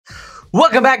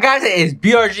Welcome back, guys. It is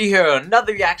BRG here on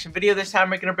another reaction video. This time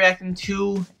we're going to be reacting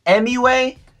to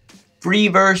EMIWAY,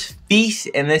 Freeverse Feast,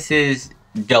 and this is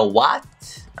Daawat.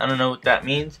 I don't know what that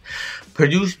means.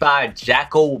 Produced by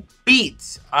Jacko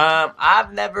Beats.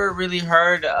 I've never really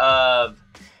heard of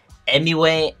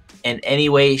EMIWAY in any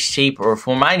way, shape, or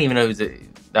form. I didn't even know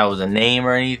that was a name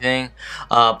or anything.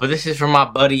 But this is from my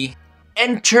buddy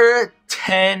Enter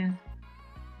 10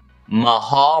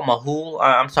 Mahul.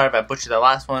 I'm sorry if I butchered that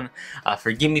last one.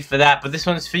 Forgive me for that. But this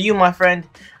one's for you, my friend.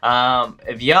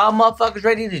 If y'all motherfuckers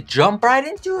ready to jump right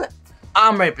into it,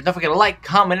 I'm ready. But don't forget to like,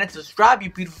 comment, and subscribe, you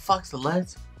beautiful fucks. So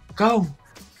let's go.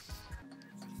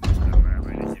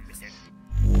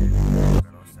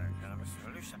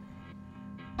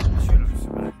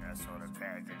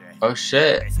 Oh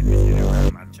shit.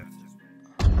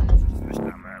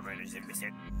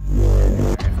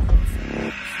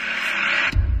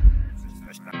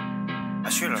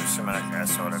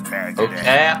 Okay,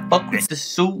 I fuck with the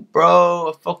suit, bro.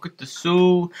 I fuck with the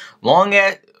suit. Long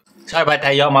ass. Sorry about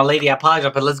that, y'all. My lady, I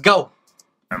apologize, but let's go.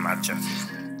 I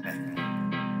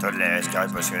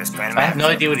have no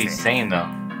idea what he's saying, though.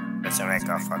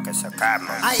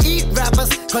 I eat rappers,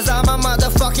 cause I'm a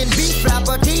motherfucking beat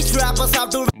rapper. Teach rappers how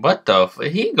to. What the f?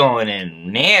 He going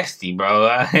in nasty,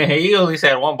 bro. He only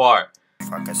said one bar.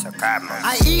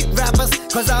 I eat rappers,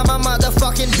 cause I'm a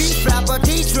motherfucking beat rapper.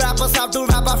 Teach rappers how to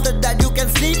rap, after that you can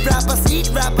sleep. Rappers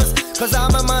eat rappers, cause I'm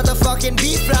a motherfucking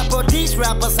beat rapper. Teach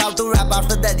rappers how to rap,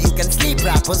 after that you can sleep.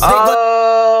 Rappers.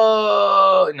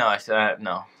 Oh no, I said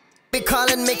no. Be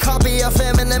calling me copy of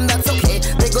Eminem, that's okay.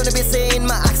 They're gonna be saying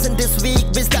my accent this week,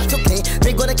 bitch, that's okay.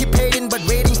 They're gonna keep hating but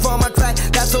waiting for my track,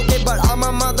 that's okay. But I'm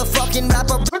a motherfucking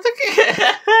rapper.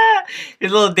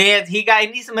 His little dance, he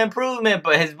needs some improvement,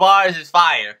 but his bars is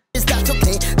fire. That's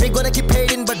okay. They're gonna keep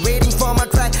hating but waiting for my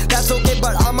track, that's okay.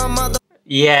 But I'm a mother.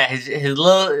 Yeah, his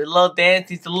little dance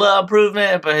needs a little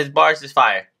improvement, but his bars is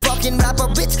fire. Fucking rapper,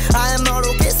 bitch, I am not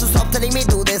okay, so stop telling me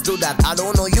do this, do that. I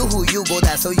don't know you, who you go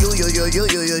that, so you.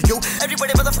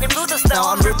 Everybody motherfucking do this now.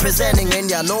 I'm representing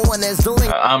India, no one is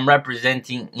doing. I'm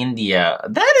representing India.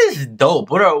 That is dope.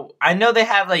 What I know they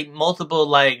have like multiple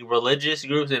like religious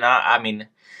groups, and I mean,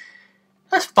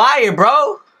 that's fire,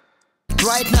 bro.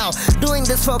 Right now, doing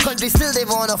this for country, still they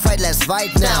wanna fight, let's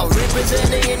fight now.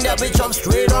 Representing India, bitch, I'm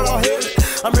straight on a hill.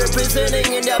 I'm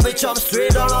representing India, bitch, I'm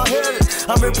straight on a hill.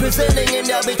 I'm representing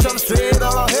India, bitch, I'm straight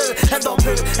on a hill. And don't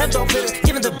pill,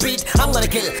 give me the beat, I'm gonna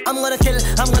kill, I'm gonna chill,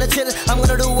 I'm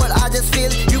gonna do what I just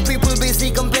feel. You people busy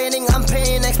complaining, I'm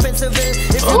paying expensive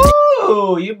bills.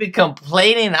 Ooh, you be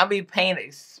complaining, I be paying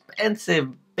expensive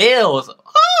bills.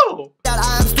 Oh! That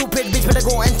I'm stupid, bitch, better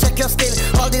go and check your skill.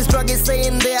 All these druggies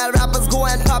saying they are rappers, go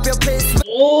and pop your pills.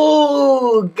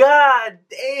 Oh, god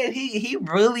damn, he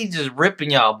really just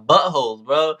ripping y'all buttholes,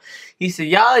 bro. He said,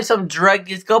 y'all are some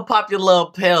druggies, go pop your little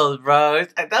pills, bro.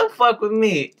 It's like, don't fuck with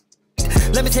me.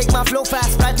 Let me take my flow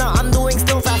fast, right now I'm doing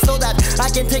still fast so that I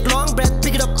can take long breath,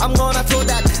 pick it up, I'm gonna throw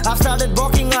that. I've started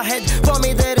walking ahead, for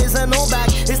me there is a no back.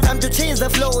 It's time to change the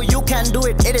flow, you can do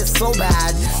it, it is so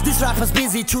bad. These rappers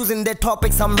busy choosing their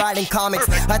topics, I'm writing comics.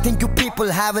 I think you people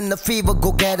having the fever,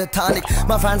 go get a tonic.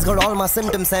 My fans got all my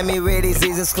symptoms, EMIWAY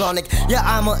disease is chronic. Yeah,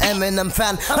 I'm a Eminem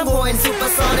fan, I'm going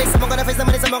supersonic. Someone gonna face the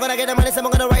money, someone gonna get the money,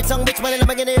 someone gonna write song, bitch, money, if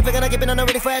you're gonna keep it on a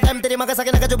ready for a time, teri maga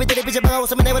sakena ka jo bhi tere piche bhagao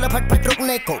usme nahi wala phat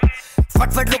rukne ko.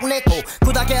 फटफट रुकने को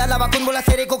खुदा के अलावा कौन बोला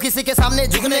तेरे को किसी के सामने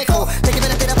झुकने को लेकिन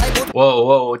मैंने तेरा भाई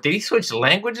Whoa, did he switch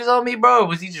languages on me, bro? Or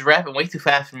was he just rapping way too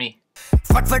fast for me?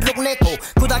 फटफट रुकने को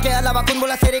खुदा के अलावा कौन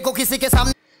बोला तेरे को किसी के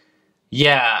सामने.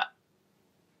 Yeah.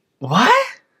 What?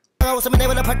 उसमें नहीं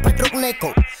बोला फटफट रुकने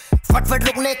को फटफट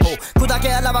रुकने को खुदा के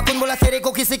अलावा कौन बोला तेरे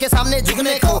को किसी के सामने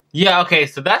झुकने को. Yeah, okay,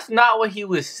 so that's not what he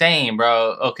was saying,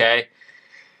 bro. Okay.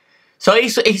 So he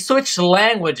switched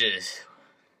languages.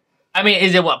 I mean,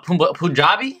 is it what,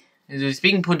 Punjabi? Is he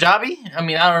speaking Punjabi? I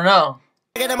mean, I don't know.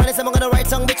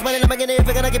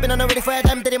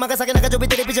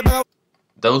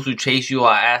 Those who chase you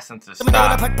are asked them to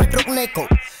stop.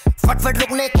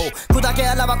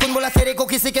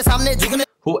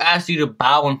 Who asked you to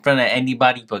bow in front of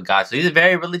anybody but God? So he's a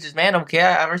very religious man, okay?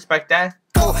 I respect that.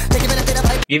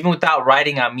 Even without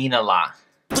writing, I mean a lot.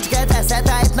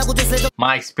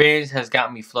 My experience has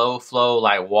got me flow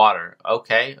like water.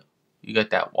 Okay. You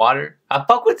got that water. I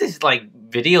fuck with this like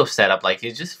video setup, like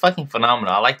it's just fucking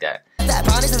phenomenal. I like that. I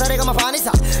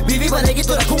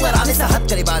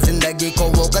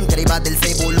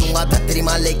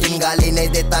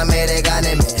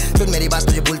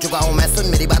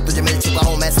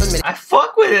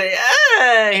fuck with it.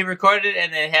 He recorded it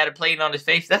and then had it playing on his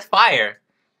face. That's fire.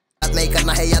 नहीं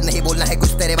करना है याद नहीं बोलना है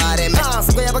कुछ तेरे बारे में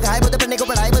सबको यहाँ पर खाए बोलते पढ़ने को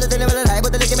पढ़ाई बोलते देने वाले ढाई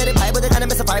बोलते लेके मेरे भाई बोलते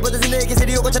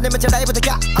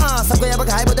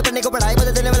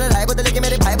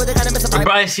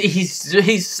Bro,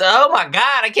 he's oh my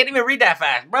god, I can't even read that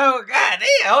fast, bro. God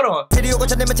damn, hold on.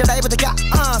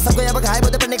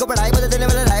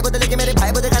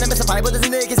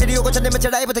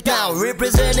 Now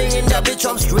representing in that bitch,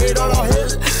 I'm straight on a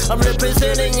hill. I'm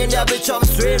representing in that bitch, I'm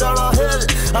straight on a hill.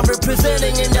 I'm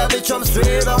representing in that bitch, I'm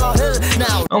straight on a hill.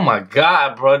 Now. Oh my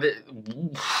god, bro.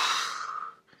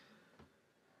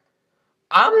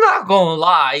 I'm not gonna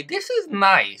lie, this is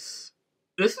nice.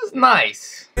 This is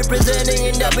nice. Representing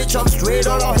in that bitch, I'm straight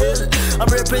on a hill. I'm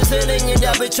representing in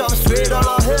that bitch, I'm straight on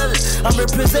a hill. I'm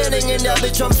representing in that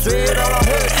bitch, I'm straight on a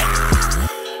hill.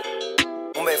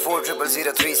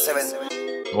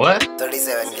 40037. What?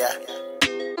 37 क्या?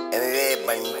 EMIWAY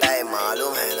बनता है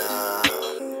मालूम है ना?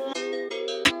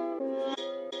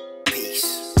 Peace.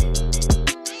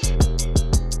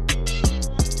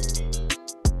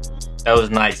 That was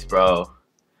nice, bro.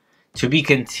 To be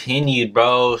continued,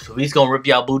 bro. So he's gonna rip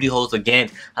y'all booty holes again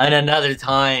another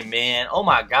time, man. Oh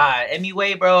my god.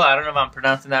 EMIWAY, bro. I don't know if I'm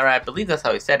pronouncing that right. I believe that's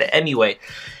how he said it. EMIWAY.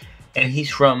 And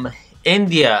he's from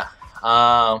India.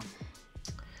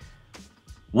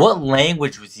 What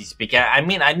language was he speaking? I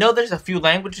mean, I know there's a few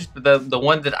languages, but the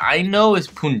one that I know is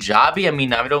Punjabi. I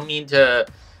mean, I don't mean to,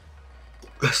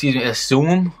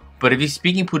 assume. But if he's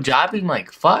speaking Punjabi, I'm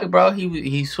like, fuck, bro.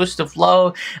 He switched the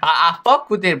flow. I fuck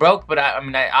with it, bro. But I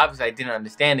mean, obviously I didn't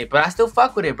understand it, but I still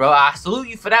fuck with it, bro. I salute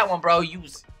you for that one, bro. You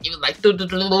was like, you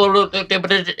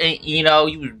know,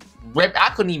 you ripped. I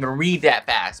couldn't even read that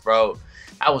fast, bro.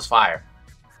 That was fire.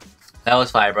 That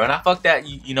was fire, bro. And I fucked that.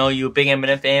 You know, you a big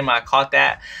Eminem fan. I caught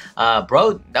that,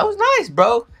 bro. That was nice,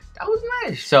 bro. That was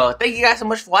nice. So thank you guys so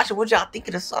much for watching. What y'all think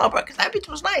of the song, bro? Because that bitch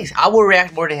was nice. I will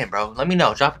react more to him, bro. Let me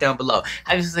know. Drop it down below.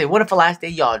 I just say, wonderful last day,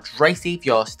 y'all. Drive safe,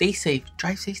 y'all. Stay safe.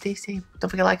 Drive safe, stay safe. Don't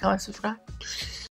forget to like, comment, subscribe.